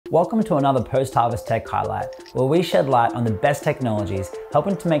Welcome to another post-harvest tech highlight, where we shed light on the best technologies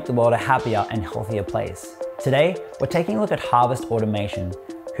helping to make the world a happier and healthier place. Today, we're taking a look at Harvest Automation,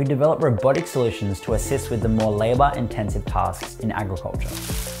 who develop robotic solutions to assist with the more labor-intensive tasks in agriculture.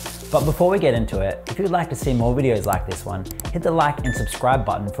 But before we get into it, if you'd like to see more videos like this one, hit the like and subscribe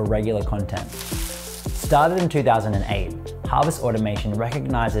button for regular content. Started in 2008, Harvest Automation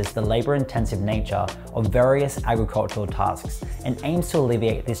recognizes the labor-intensive nature of various agricultural tasks and aims to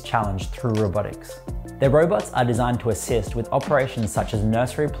alleviate this challenge through robotics. Their robots are designed to assist with operations such as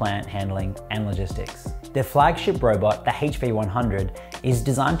nursery plant handling and logistics. Their flagship robot, the HV100, is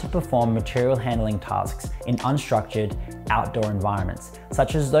designed to perform material handling tasks in unstructured, outdoor environments,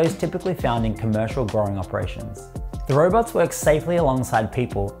 such as those typically found in commercial growing operations. The robots work safely alongside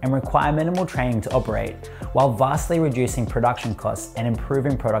people and require minimal training to operate, while vastly reducing production costs and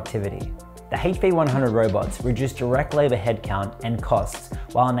improving productivity. The HV100 robots reduce direct labor headcount and costs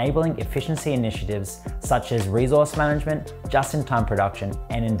while enabling efficiency initiatives such as resource management, just-in-time production,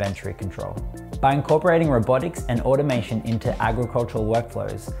 and inventory control. By incorporating robotics and automation into agricultural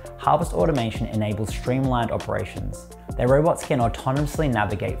workflows, Harvest Automation enables streamlined operations. Their robots can autonomously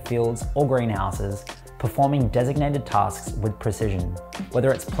navigate fields or greenhouses, performing designated tasks with precision.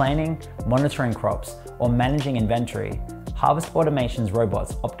 Whether it's planting, monitoring crops, or managing inventory, Harvest Automation's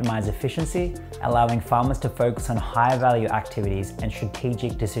robots optimize efficiency, allowing farmers to focus on higher value activities and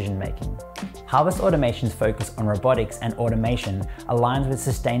strategic decision making. Harvest Automation's focus on robotics and automation aligns with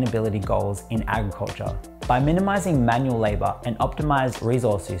sustainability goals in agriculture. By minimizing manual labor and optimized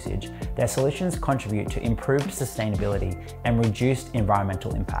resource usage, their solutions contribute to improved sustainability and reduced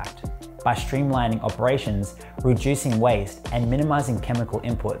environmental impact. By streamlining operations, reducing waste, and minimizing chemical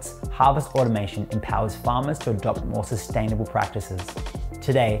inputs, Harvest Automation empowers farmers to adopt more sustainable practices.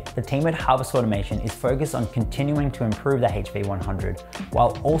 Today, the team at Harvest Automation is focused on continuing to improve the HV100,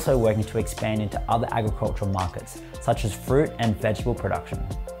 while also working to expand into other agricultural markets, such as fruit and vegetable production.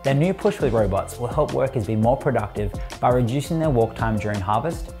 Their new push with robots will help workers be more productive by reducing their walk time during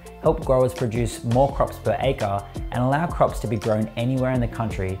harvest, help growers produce more crops per acre, and allow crops to be grown anywhere in the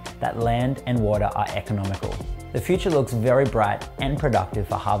country that land and water are economical. The future looks very bright and productive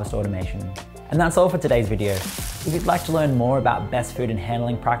for Harvest Automation. And that's all for today's video. If you'd like to learn more about best food and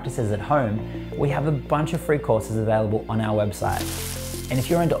handling practices at home, we have a bunch of free courses available on our website. And if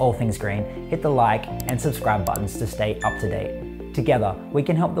you're into all things green, hit the like and subscribe buttons to stay up to date. Together, we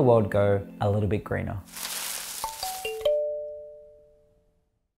can help the world go a little bit greener.